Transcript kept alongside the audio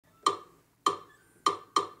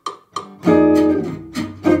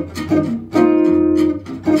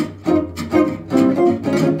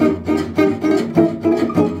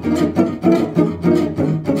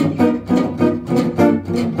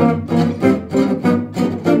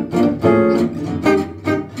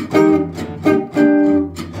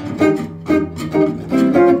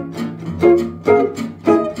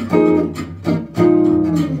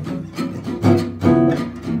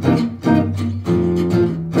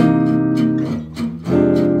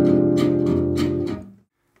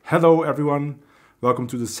Hello everyone, welcome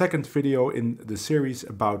to the second video in the series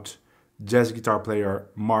about jazz guitar player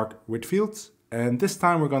Mark Whitfield. And this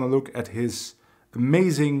time we're going to look at his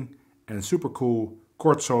amazing and super cool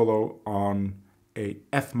chord solo on a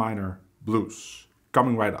F minor blues.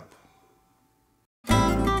 Coming right up.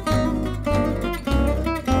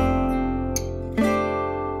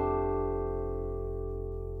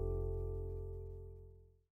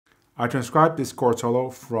 I transcribed this chord solo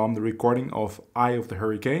from the recording of Eye of the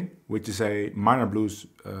Hurricane, which is a minor blues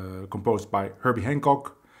composed by Herbie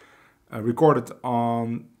Hancock, recorded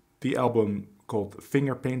on the album called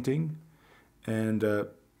Finger Painting. And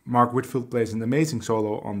Mark Whitfield plays an amazing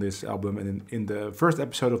solo on this album. And in the first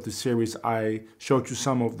episode of this series, I showed you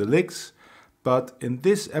some of the licks. But in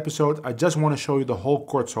this episode, I just want to show you the whole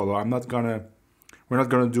chord solo. we're not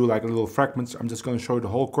gonna do like little fragments. I'm just gonna show you the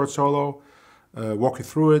whole chord solo. Walk you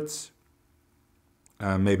through it,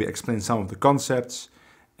 maybe explain some of the concepts,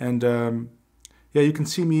 and yeah, you can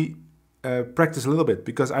see me practice a little bit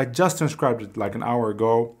because I just transcribed it like an hour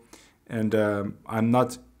ago, and I'm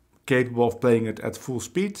not capable of playing it at full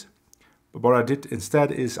speed. But what I did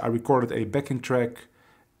instead is I recorded a backing track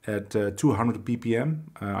at 200 BPM.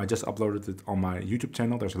 I just uploaded it on my YouTube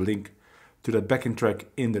channel. There's a link to that backing track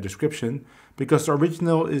in the description, because the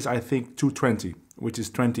original is, I think, 220, which is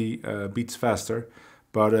 20 beats faster,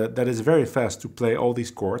 but that is very fast to play all these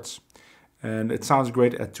chords, and it sounds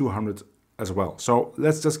great at 200 as well. So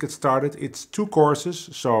let's just get started. It's 2 choruses,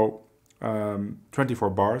 so 24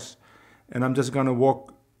 bars, and I'm just gonna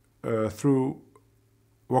walk you through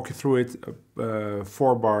it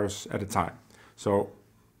 4 bars at a time. So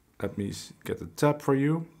let me get the tab for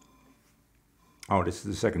you. Oh, this is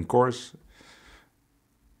the second chorus.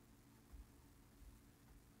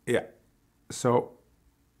 Yeah, so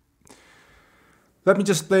let me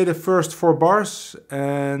just play the first 4 bars,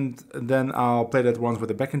 and then I'll play that once with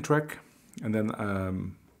the backing track, and then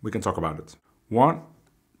we can talk about it. 1,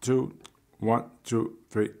 2, 1, 2,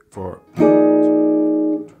 3, 4.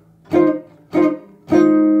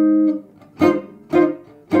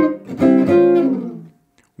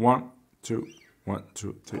 1, 2, 1,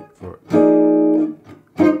 2, 3, 4.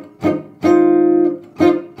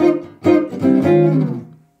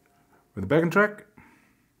 With the backing track.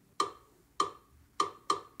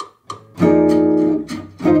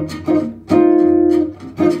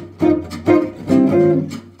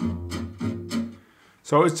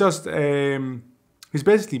 So it's just he's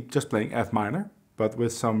basically just playing F minor, but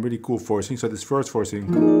with some really cool voicing. So this first voicing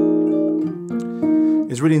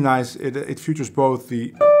is really nice. It features both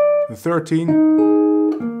the 13,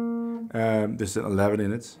 there's an 11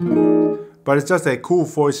 in it. But it's just a cool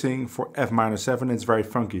voicing for F minor 7. It's very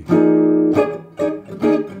funky.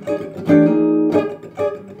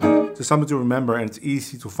 So something to remember, and it's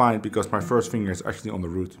easy to find because my first finger is actually on the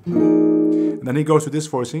root. And then he goes to this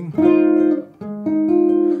voicing,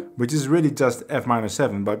 which is really just F minor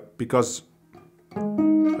 7, but because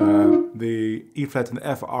the E flat and the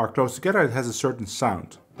F are close together, it has a certain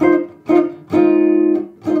sound.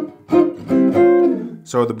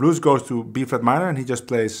 So the blues goes to B flat minor, and he just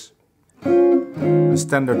plays a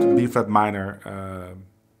standard B flat minor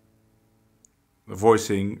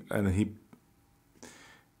voicing, and he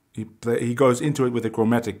goes into it with a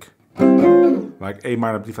chromatic, like A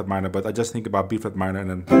minor, B flat minor. But I just think about B flat minor,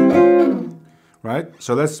 and then right.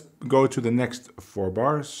 So let's go to the next 4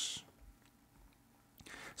 bars.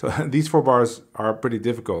 So these 4 bars are pretty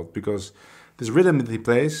difficult because this rhythm that he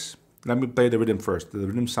plays. Let me play the rhythm first. The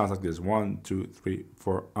rhythm sounds like this: 1, 2, 3,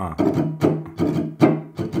 4.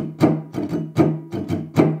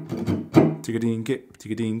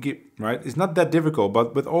 Right? It's not that difficult,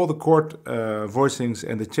 but with all the chord voicings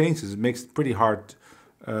and the changes, it makes it pretty hard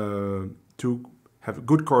to have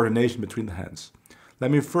good coordination between the hands. Let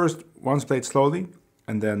me first once play it slowly,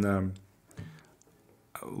 and then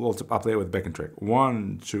I'll play it with the backing track.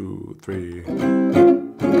 1, 2, 3.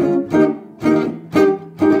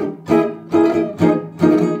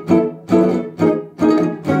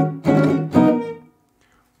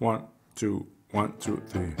 1, 2, 1, 2,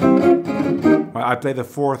 3. I play the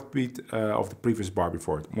 4th beat of the previous bar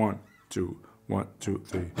before it. 1, 2, 1, 2,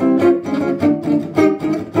 3.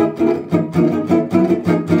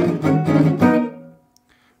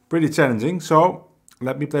 Pretty challenging. So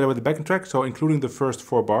let me play that with the backing track. So including the first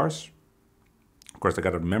 4 bars. Of course, I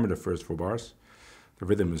gotta remember the first 4 bars. The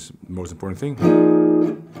rhythm is the most important thing.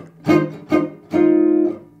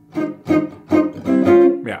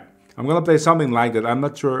 Yeah, I'm gonna play something like that. I'm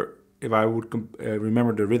not sure if I would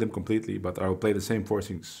remember the rhythm completely, but I will play the same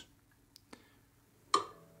voicings.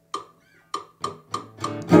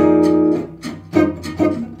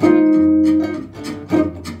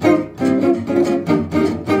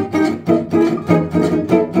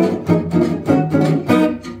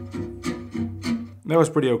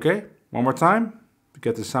 pretty okay. One more time to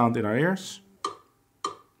get the sound in our ears.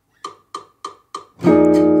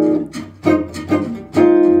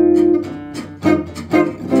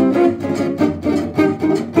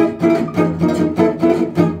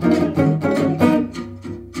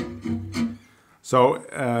 So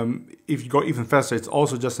if you go even faster, it's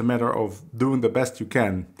also just a matter of doing the best you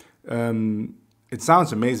can. It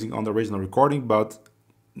sounds amazing on the original recording, but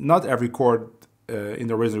not every chord in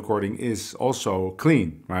the original recording is also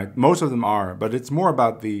clean, right? Most of them are, but it's more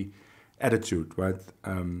about the attitude, right?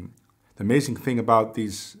 The amazing thing about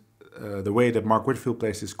these, the way that Mark Whitfield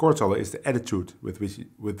plays his chord solo is the attitude with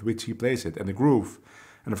which he plays it, and the groove,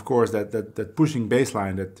 and of course that pushing bass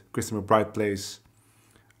line that Christopher McBride plays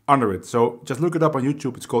under it. So just look it up on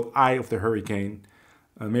YouTube. It's called Eye of the Hurricane.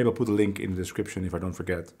 Maybe I'll put a link in the description if I don't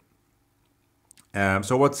forget.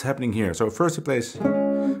 So what's happening here? So first he plays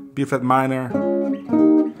B flat minor,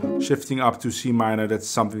 shifting up to C minor. That's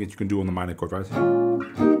something that you can do on the minor chord, right?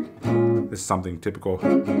 This is something typical.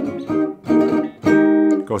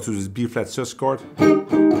 Goes to this B flat sus chord.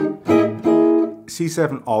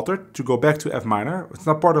 C7 altered to go back to F minor. It's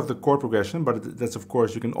not part of the chord progression, but that's, of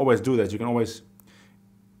course, you can always do that. You can always,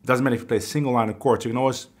 doesn't matter if you play single line of chords, you can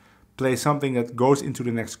always play something that goes into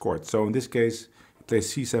the next chord. So in this case, he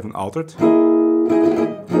plays C7 altered.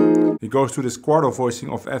 He goes to this quarto voicing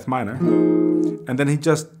of F minor, and then he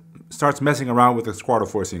just starts messing around with the quarto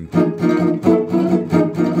voicing.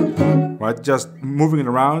 Right, just moving it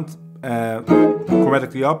around,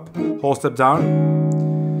 chromatically up, whole step down.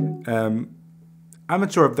 I'm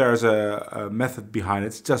not sure if there's a method behind it.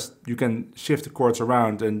 It's just you can shift the chords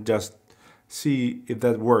around and just see if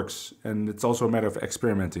that works, and it's also a matter of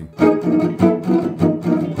experimenting.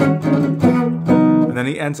 And then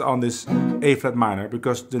he ends on this A flat minor,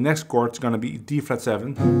 because the next chord is going to be D flat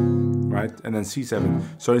 7, right, and then C7.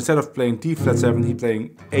 So instead of playing D flat 7, he's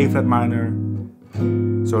playing A flat minor.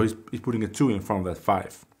 So he's putting a 2 in front of that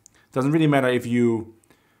 5. Doesn't really matter if you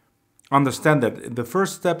understand that. The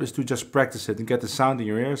first step is to just practice it and get the sound in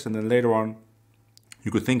your ears, and then later on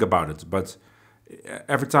you could think about it. But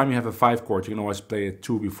every time you have a 5 chord, you can always play a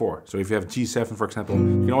 2 before. So if you have G7, for example,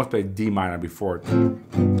 you can always play D minor before it.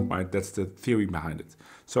 Right? That's the theory behind it.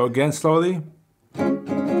 So again, slowly.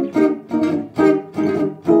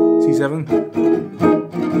 C7.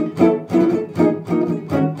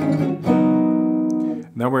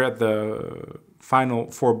 Now we're at the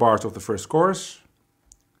final 4 bars of the first chorus.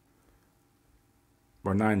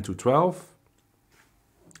 Bar 9 to 12.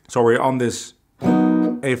 So we're on this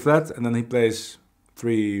A flat, and then he plays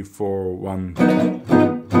 3, 4, 1.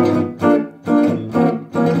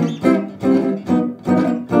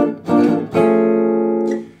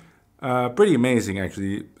 Pretty amazing,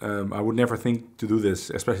 actually. I would never think to do this,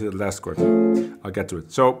 especially the last chord. I'll get to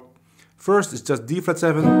it. So first it's just D flat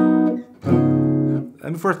 7.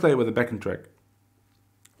 Let me first play it with a backing track.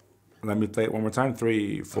 Let me play it one more time.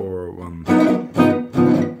 3, 4, 1.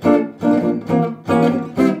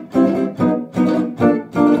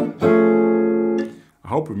 I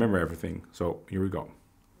hope you remember everything. So here we go.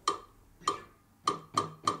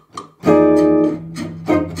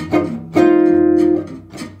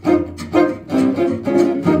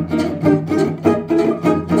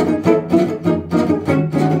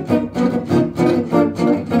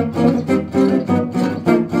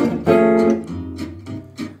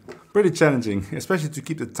 Pretty challenging, especially to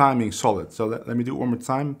keep the timing solid. So let me do it one more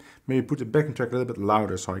time. Maybe put the backing track a little bit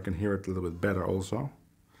louder so I can hear it a little bit better also.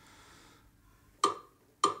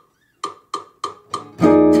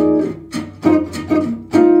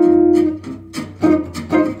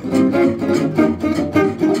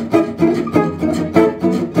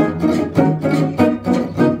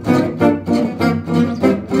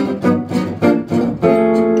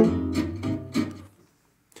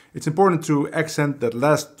 It's important to accent that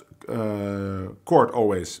last chord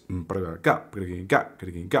always, because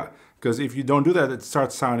if you don't do that, it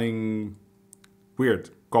starts sounding weird,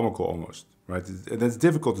 comical almost, right? And it's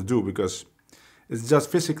difficult to do because it's just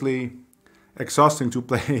physically exhausting to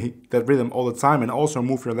play that rhythm all the time and also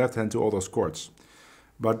move your left hand to all those chords.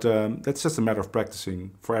 But that's just a matter of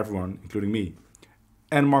practicing for everyone, including me.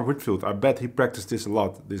 And Mark Whitfield, I bet he practiced this a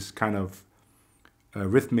lot, this kind of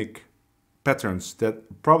rhythmic patterns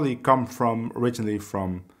that probably come from originally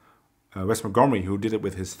from Wes Montgomery, who did it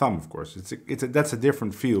with his thumb, of course. That's a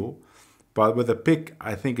different feel, but with a pick,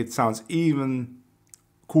 I think it sounds even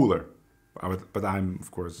cooler. But I'm,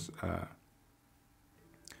 of course,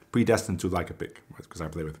 predestined to like a pick, because I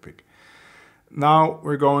play with a pick. Now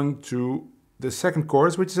we're going to the second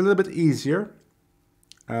chorus, which is a little bit easier.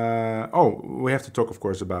 Oh, we have to talk, of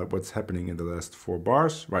course, about what's happening in the last 4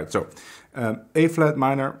 bars. Right, so A flat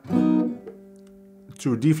minor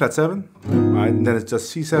to D flat 7, right? And then it's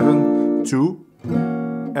just C7 to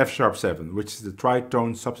F sharp 7, which is the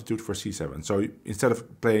tritone substitute for C7. So instead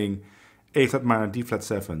of playing A flat minor, D flat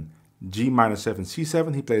 7, G minor 7,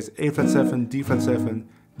 C7, he plays A flat 7, D flat 7,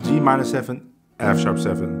 G minor 7, F sharp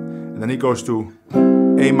 7. And then he goes to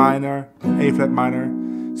A minor, A flat minor.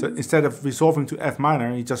 So instead of resolving to F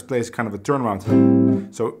minor, he just plays kind of a turnaround.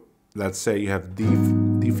 So let's say you have D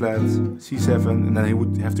flat, C7, and then he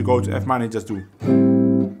would have to go to F minor and just do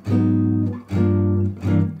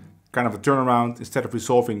kind of a turnaround. Instead of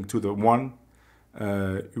resolving to the 1,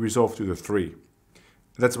 you resolve to the 3.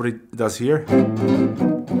 That's what he does here.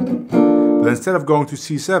 But instead of going to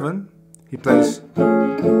C7, he plays,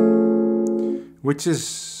 which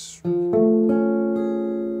is,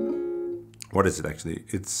 what is it actually?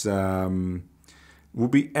 It's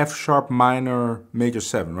would be F sharp minor major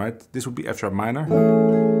 7, right? This would be F sharp minor,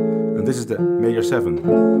 and this is the major 7.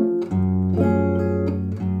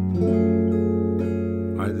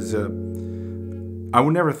 Right? It's I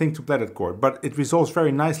would never think to play that chord, but it resolves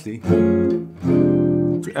very nicely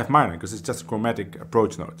to F minor because it's just a chromatic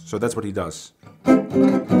approach note. So that's what he does. So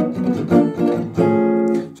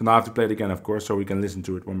now I have to play it again, of course, so we can listen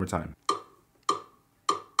to it one more time.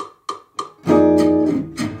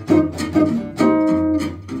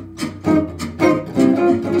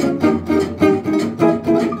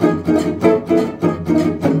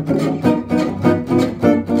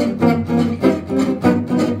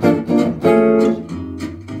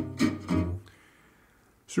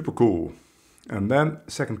 Super cool. And then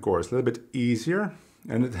second chorus, a little bit easier,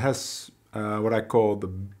 and it has what I call the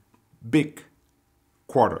big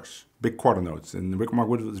quarters, big quarter notes. And Mark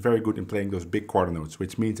Whitfield is very good in playing those big quarter notes,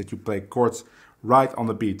 which means that you play chords right on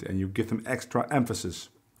the beat and you give them extra emphasis.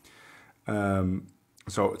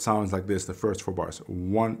 So it sounds like this, the first 4 bars.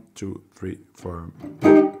 1, 2, 3, 4.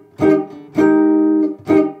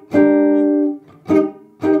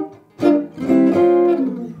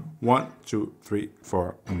 1, 2, 3,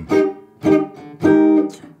 4.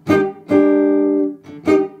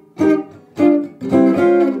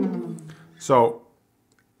 So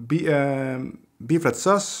B flat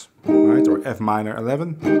sus, right, or F minor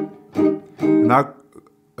 11. And now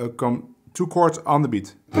come 2 chords on the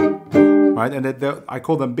beat, right, and I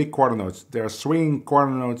call them big quarter notes. They are swinging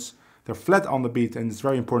quarter notes. They're flat on the beat, and it's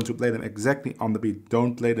very important to play them exactly on the beat.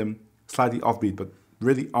 Don't play them slightly off beat, but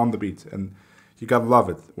really on the beat. And you gotta love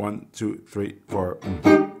it. 1, 2, 3, 4.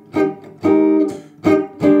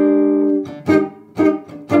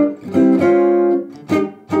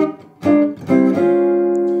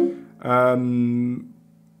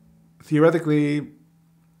 Theoretically,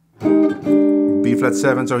 B flat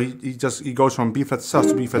 7. So he goes from B flat sus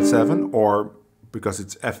to B flat 7, or because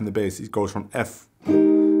it's F in the bass, it goes from F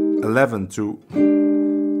 11 to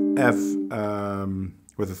F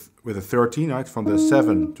with a 13, right? From the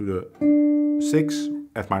 7 to the 6,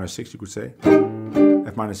 F minor 6, you could say,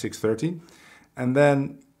 F minor 6, 13, and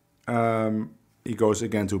then he goes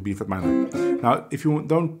again to B flat minor. Now, if you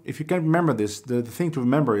can't remember this, the thing to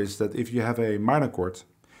remember is that if you have a minor chord,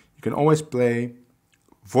 you can always play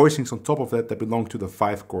voicings on top of that belong to the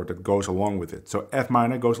 5 chord that goes along with it. So F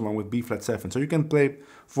minor goes along with B flat 7. So you can play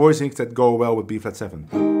voicings that go well with B flat 7.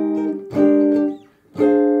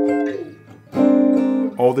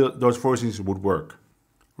 All those voicings would work.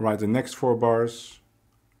 Right, the next 4 bars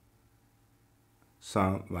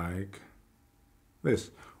sound like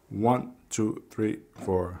this. 1, 2, 3,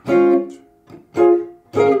 4.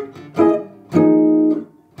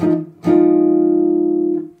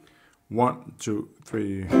 1, 2,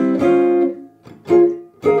 3.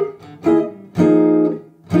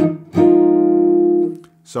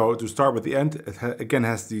 So to start with the end, it again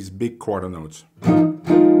has these big quarter notes.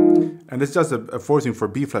 And it's just a voicing for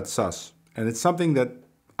B flat sus. And it's something that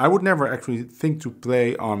I would never actually think to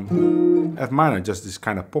play on F minor, just this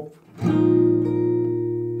kind of pop.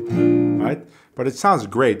 Right? But it sounds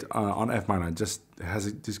great on F minor, just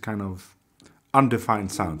has this kind of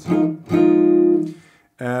undefined sound.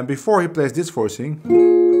 Before he plays this voicing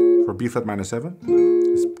for B flat minor 7,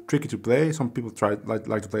 it's tricky to play. Some people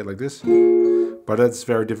like to play it like this, but it's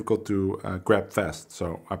very difficult to grab fast.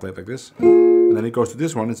 So I play it like this. And then he goes to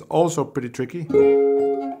this one. It's also pretty tricky,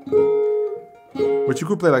 which you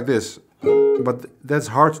could play like this, but that's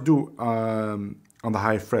hard to do on the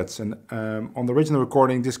high frets. And on the original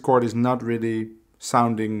recording, this chord is not really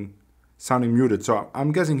sounding muted. So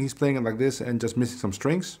I'm guessing he's playing it like this and just missing some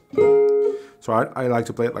strings. So I like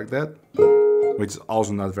to play it like that, which is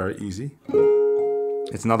also not very easy.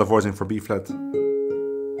 It's another voicing for B flat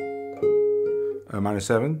minor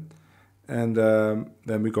 7. And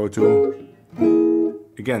then we go to,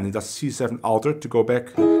 again, it does C7 altered to go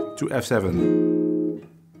back to F7.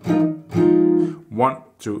 1,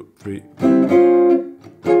 2, 3.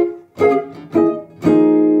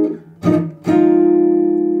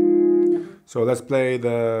 So let's play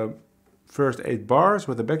the first 8 bars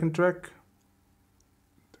with the backing track.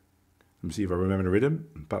 Let me see if I remember the rhythm.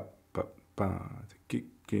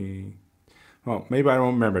 Well, maybe I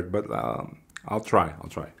don't remember it, but I'll try.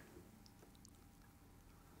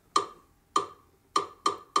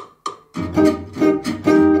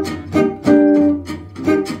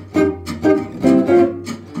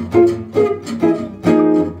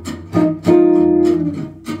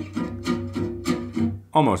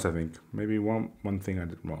 Almost, I think. Maybe one thing I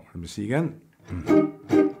did wrong. Let me see again.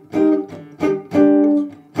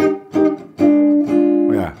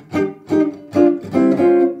 Oh, yeah.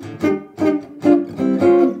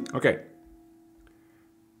 Okay.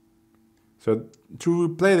 So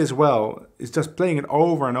to play this well, it's just playing it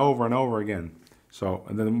over and over and over again. So,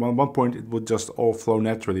 and then at one point it would just all flow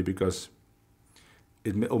naturally because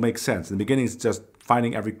it'll make sense. In the beginning, it's just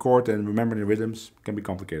finding every chord and remembering the rhythms can be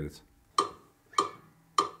complicated.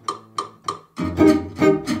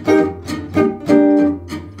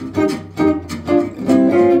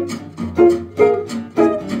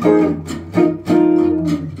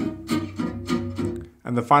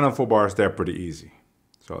 And the final 4 bars, they're pretty easy.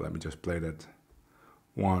 So let me just play that.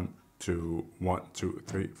 1, 2, 1, 2,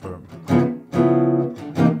 3, 4.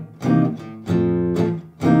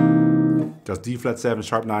 Just D flat 7,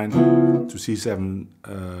 sharp 9 to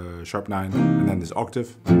C7, sharp 9, and then this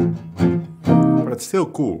octave. But it's still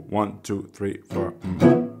cool. 1, 2, 3, 4.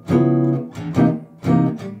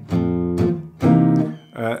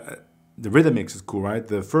 The rhythm mix is cool, right?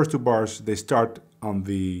 The first 2 bars, they start on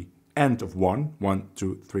the end of 1. 1,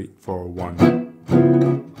 2, 3, 4, 1.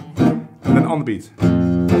 And then on the beat.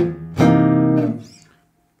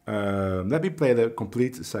 Let me play the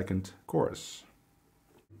complete second chorus.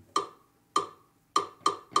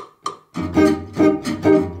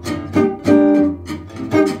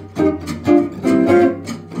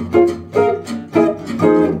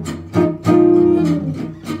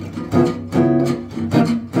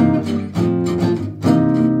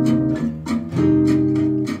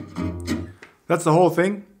 That's the whole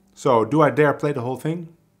thing. So do I dare play the whole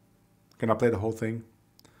thing? Can I play the whole thing?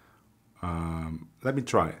 Let me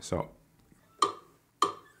try. So.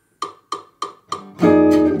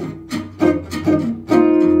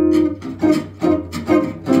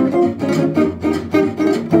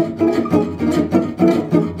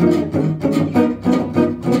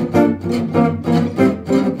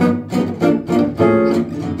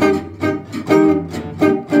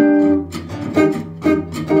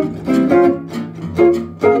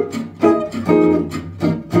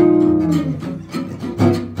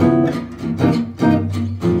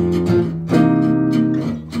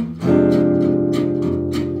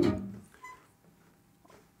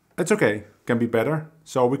 It's okay, can be better.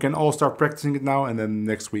 So we can all start practicing it now and then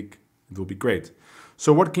next week it will be great.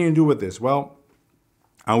 So what can you do with this? Well,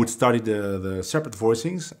 I would study the separate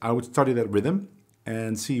voicings. I would study that rhythm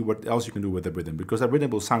and see what else you can do with the rhythm, because that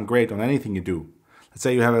rhythm will sound great on anything you do. Let's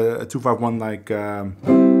say you have a 2-5-1 like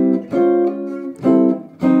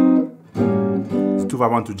it's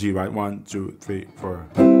 2-5-1 to G, right? 1, 2, 3, 4.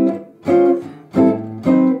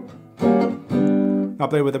 Now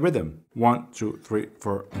play with the rhythm. 1, 2, 3,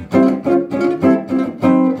 4.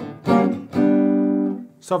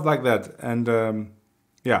 Stuff like that. And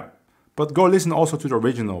yeah. But go listen also to the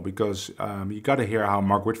original, because you gotta hear how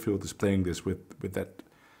Mark Whitfield is playing this with that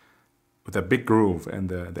big groove and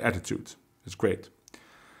the attitude. It's great.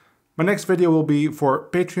 My next video will be for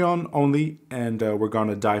Patreon only, and we're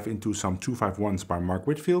gonna dive into some 2-5-1s by Mark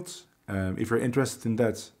Whitfield. If you're interested in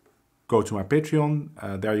that, go to my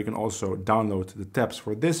Patreon. There you can also download the tabs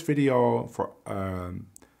for this video, for a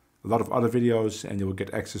lot of other videos, and you will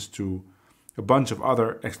get access to a bunch of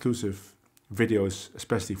other exclusive videos,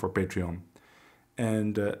 especially for Patreon.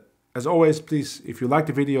 And as always, please, if you like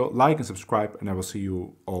the video, like and subscribe, and I will see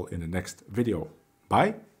you all in the next video.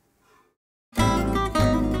 Bye!